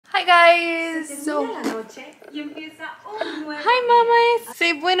guys! So, hi mamas!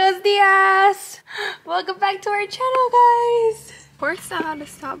 Say buenos dias! Welcome back to our channel, guys! Works out to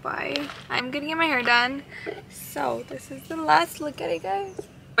stop by. I'm gonna get my hair done. So, this is the last look at it, guys.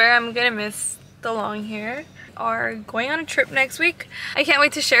 Where I'm gonna miss the long hair. Are going on a trip next week. I can't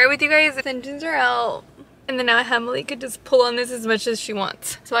wait to share it with you guys. The extensions are out. And then now Emily could just pull on this as much as she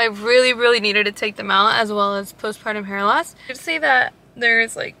wants. So I really needed to take them out, as well as postpartum hair loss. I should say that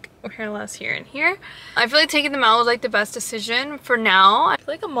there's like hair loss here and here. I feel like taking them out was like the best decision for now. I feel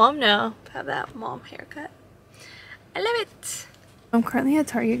like a mom now. Have that mom haircut. I love it. I'm currently at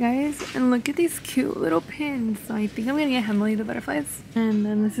Target, guys, and look at these cute little pins. So I think I'm gonna get Emily the butterflies. And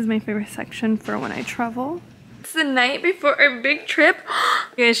then this is my favorite section for when I travel. It's the night before our big trip.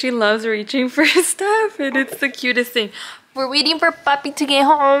 Yeah, she loves reaching for stuff, and it's the cutest thing. We're waiting for Puppy to get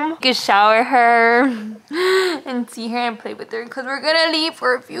home. We can shower her and see her and play with her because we're gonna leave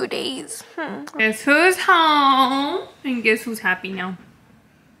for a few days. Guess who's home? And guess who's happy now?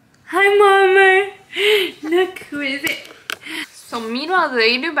 Hi, Mama. Look, who is it? So meanwhile,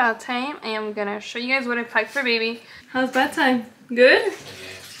 they do bath time. I am gonna show you guys what I packed for baby. How's bath time? Good?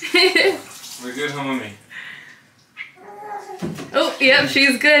 We're good, huh, Mommy? Oh, yep,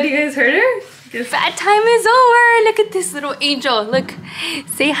 she's good. You guys heard her? Bath time is over. Look at this little angel. Look.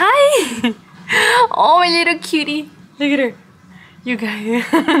 Say hi. Oh, my little cutie. Look at her. You guys.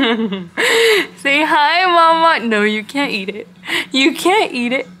 Say hi, Mama. No, you can't eat it. You can't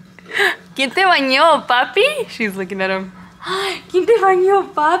eat it. ¿Quién te bañó, papi? She's looking at him. ¿Quién te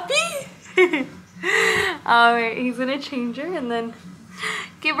bañó, papi? Alright, he's gonna change her and then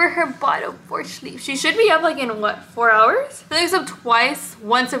give her bottle for sleep. She should be up like in what, 4 hours? I think it's up twice,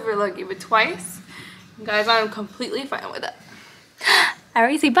 once if we're lucky, but twice. Guys, I'm completely fine with that. I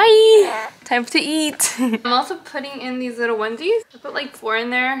already say bye. Time to eat. I'm also putting in these little onesies. I put like 4 in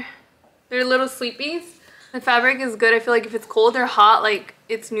there. They're little sleepies. The fabric is good. I feel like if it's cold or hot, like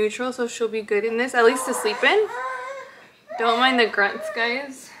it's neutral, so she'll be good in this, at least to sleep in. Don't mind the grunts,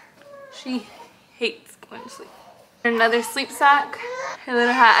 guys. She hates going to sleep. Another sleep sack. Her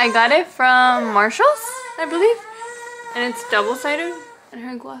little hat. I got it from Marshall's, I believe. And it's double-sided. And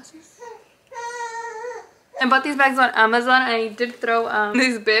her glasses. I bought these bags on Amazon, and I did throw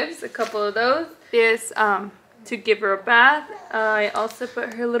these bibs, a couple of those. This to give her a bath. I also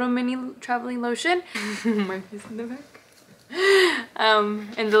put her little mini traveling lotion. Marcus in the back.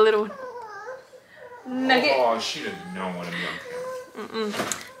 And the little nugget. Oh, she didn't know what to be on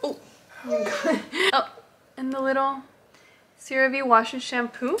camera. Oh. Oh, and the little CeraVe wash and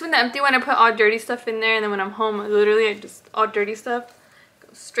shampoo. When the empty one, I put all dirty stuff in there, and then when I'm home, I just all dirty stuff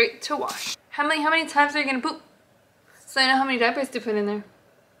goes straight to wash. How many times are you gonna poop? So I know how many diapers to put in there.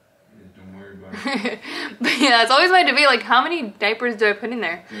 Don't worry about it. But yeah, that's always my debate. Like, how many diapers do I put in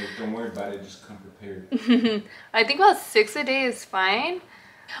there? Yeah, don't worry about it. Just come prepared. I think about 6 a day is fine.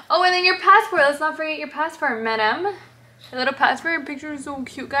 Oh, and then your passport. Let's not forget your passport, madam. Her little passport picture is so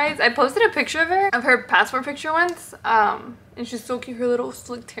cute, guys. I posted a picture of her passport picture once. And she's so cute, her little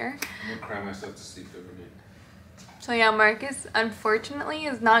slicked hair. I'm gonna cry myself to sleep over again. So yeah, Marcus, unfortunately,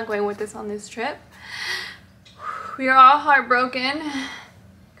 is not going with us on this trip. We are all heartbroken.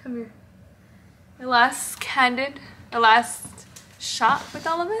 Come here. The last shot with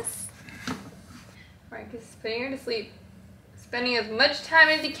all of us. Marcus is putting her to sleep. Spending as much time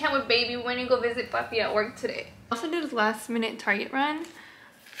as you can with baby when you go visit Puppy at work today. I also did a last minute Target run.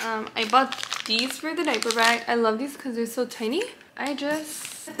 I bought these for the diaper bag. I love these because they're so tiny. I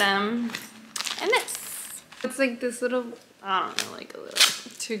just put them in this. It's like this little, I don't know, like a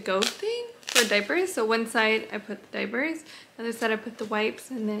little to-go thing for diapers. So one side I put the diapers, the other side I put the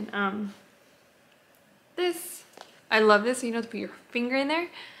wipes, and then this. I love this, so you don't have to put your finger in there.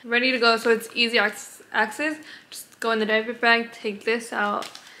 Ready to go, so it's easy access. Just go in the diaper bag, take this out.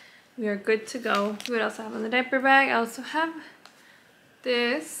 We are good to go. What else I have on the diaper bag? I also have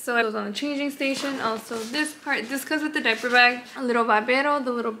this, so it goes on the changing station. Also this part, this goes with the diaper bag. A little babero,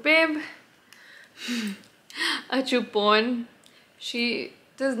 the little bib. A chupon. She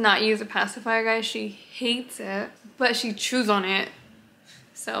does not use a pacifier, guys. She hates it, but she chews on it,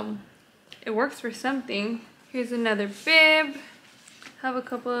 so it works for something. Here's another bib. Have a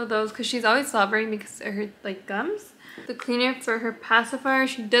couple of those because she's always slobbering because of her like gums. The cleaner for her pacifier.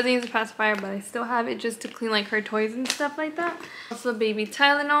 She doesn't use a pacifier, but I still have it just to clean like her toys and stuff like that. Also baby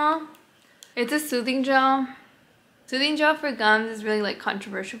Tylenol. It's a soothing gel. Soothing gel for gums is really like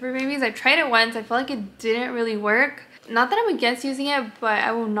controversial for babies. I tried it once. I felt like it didn't really work. Not that I'm against using it, but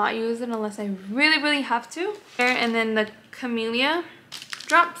I will not use it unless I really have to. And then the Camellia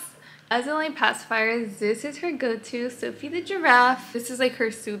drops. As in like pacifiers, this is her go-to. Sophie the giraffe. This is like her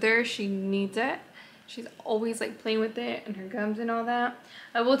soother. She needs it. She's always like playing with it and her gums and all that.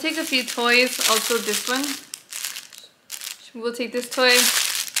 I will take a few toys. Also this one. We'll take this toy.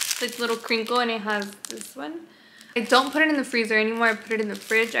 It's a little crinkle and it has this one. I don't put it in the freezer anymore. I put it in the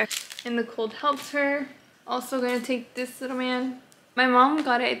fridge. And the cold helps her. Also gonna take this little man. My mom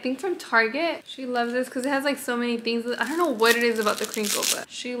got it, I think, from Target. She loves this because it has like so many things. I don't know what it is about the crinkle, but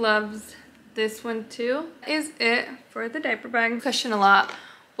she loves this one too. That is it for the diaper bag. Question a lot.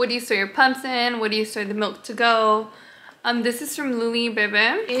 What do you store your pumps in? What do you store the milk to go? This is from Luli Bebe.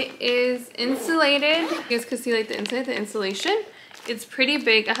 It is insulated. You guys can see like the inside, the insulation. It's pretty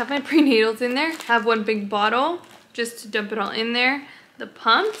big. I have my prenatals in there. I have one big bottle just to dump it all in there. The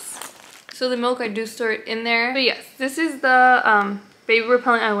pumps. So the milk, I do store it in there. But yes, this is the baby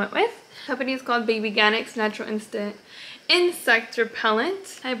repellent I went with. The company is called Baby Organics Natural Insect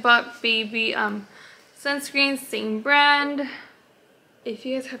Repellent. I bought baby sunscreen, same brand. If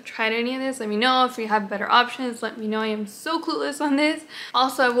you guys have tried any of this, let me know. If you have better options, let me know. I am so clueless on this.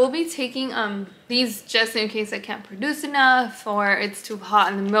 Also, I will be taking these just in case I can't produce enough or it's too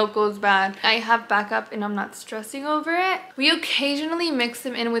hot and the milk goes bad. I have backup and I'm not stressing over it. We occasionally mix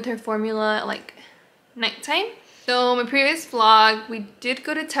them in with her formula like nighttime. So my previous vlog, we did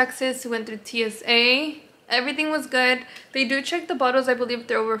go to Texas. We went through TSA. Everything was good. They do check the bottles, I believe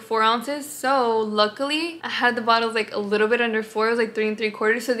they're over 4 ounces. So luckily I had the bottles like a little bit under 4. It was like 3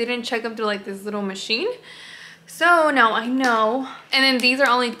 3/4. So they didn't check them through like this little machine. So now I know. And then these are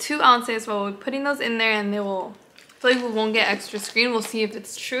only 2 ounces. So we're putting those in there and they will, I feel like we won't get extra screen. We'll see if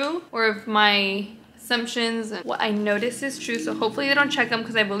it's true or if my assumptions and what I noticed is true. So hopefully they don't check them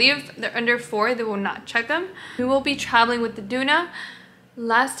because I believe they're under 4. They will not check them. We will be traveling with the Duna.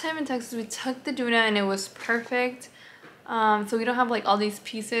 Last time in Texas we took the Duna and it was perfect. So we don't have like all these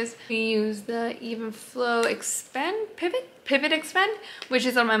pieces. We use the Even Flow Pivot Expand, which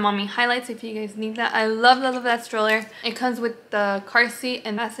is on my mommy highlights if you guys need that. I love that stroller. It comes with the car seat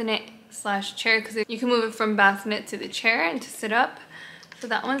and bassinet / chair because you can move it from bassinet to the chair and to sit up. So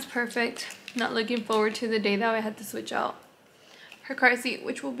that one's perfect. Not looking forward to the day that I had to switch out her car seat,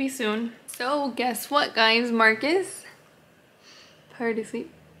 which will be soon. So guess what, guys? Marcus put her to sleep.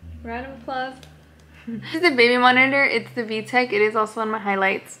 Round of applause. This is the baby monitor. It's the VTech. It is also on my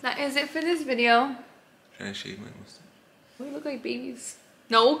highlights. That is it for this video. Should I shave my mustache? We look like babies.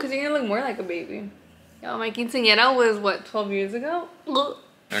 No, because you're gonna look more like a baby. Yo, my quinceañera was what, 12 years ago?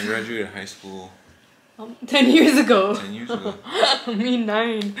 I graduated high school 10 years ago. 10 years ago. Me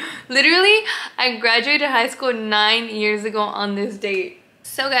 9. Literally, I graduated high school 9 years ago on this date.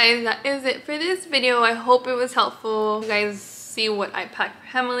 So guys, that is it for this video. I hope it was helpful. You guys see what I packed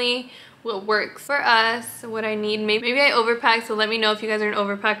for Emily, what works for us, what I need. Maybe I overpacked, so let me know if you guys are an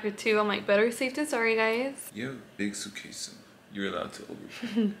overpacker too. I'm like, better safe than sorry, guys. You have a big suitcase, so you're allowed to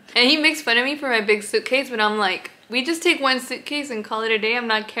overpack. And he makes fun of me for my big suitcase, but I'm like, we just take one suitcase and call it a day. I'm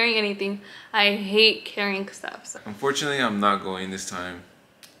not carrying anything. I hate carrying stuff. So. Unfortunately, I'm not going this time.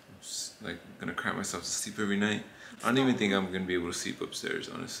 I'm just, like, gonna cry myself to sleep every night. I don't even think I'm gonna be able to sleep upstairs,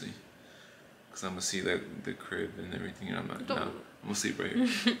 honestly. Cause I'm gonna see like the crib and everything, and I'm not. No, I'm gonna sleep right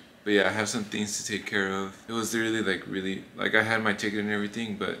here. But yeah, I have some things to take care of. It was really like I had my ticket and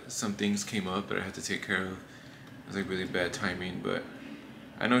everything, but some things came up that I had to take care of. It was like really bad timing, but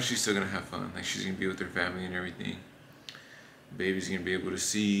I know she's still gonna have fun. Like she's gonna be with her family and everything. Baby's gonna be able to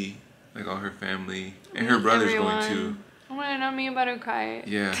see like all her family, and her brother's going too. Oh my, not me about to cry.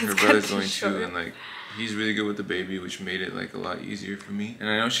 Yeah, her brother's going too, and like he's really good with the baby, which made it like a lot easier for me. And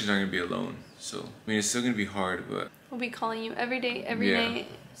I know she's not gonna be alone, so I mean it's still gonna be hard, but we'll be calling you every day, every night.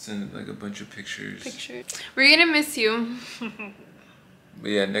 Send like a bunch of pictures. We're gonna miss you.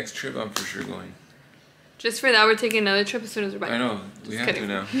 But yeah, next trip I'm for sure going. Just for that, we're taking another trip as soon as we're back. I know, we have to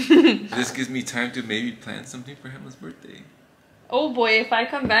now. This gives me time to maybe plan something for Emma's birthday. Oh boy, if I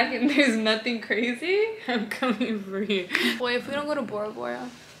come back and there's nothing crazy, I'm coming for you. Boy, if we don't go to Bora Bora,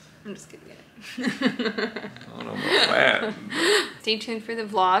 I'm just kidding. I don't know about that. Stay tuned for the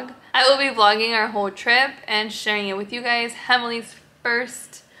vlog. I will be vlogging our whole trip and sharing it with you guys. Emily's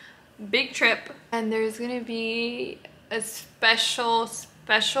first big trip, and there's gonna be a special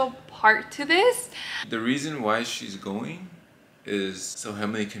part to this. The reason why she's going is so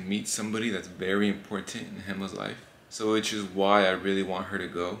Emily can meet somebody that's very important in Emma's life. So which is why I really want her to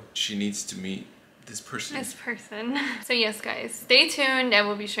go. She needs to meet this person. So yes guys, stay tuned. I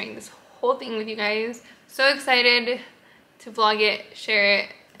will be sharing this whole thing with you guys. So excited to vlog it, share it,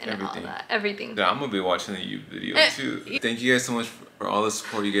 and all that. Everything. Yeah, I'm gonna be watching the YouTube video too. Thank you guys so much for all the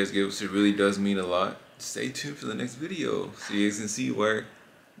support you guys give us. It really does mean a lot. Stay tuned for the next video so you guys can see where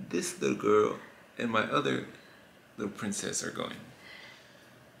this little girl and my other little princess are going.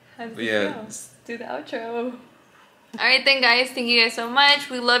 But yeah, let's do the outro. Alright then guys, thank you guys so much.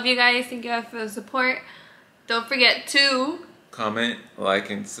 We love you guys. Thank you guys for the support. Don't forget to comment, like,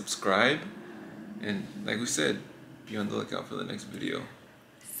 and subscribe. And like we said, be on the lookout for the next video.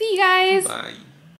 see you guys. Bye.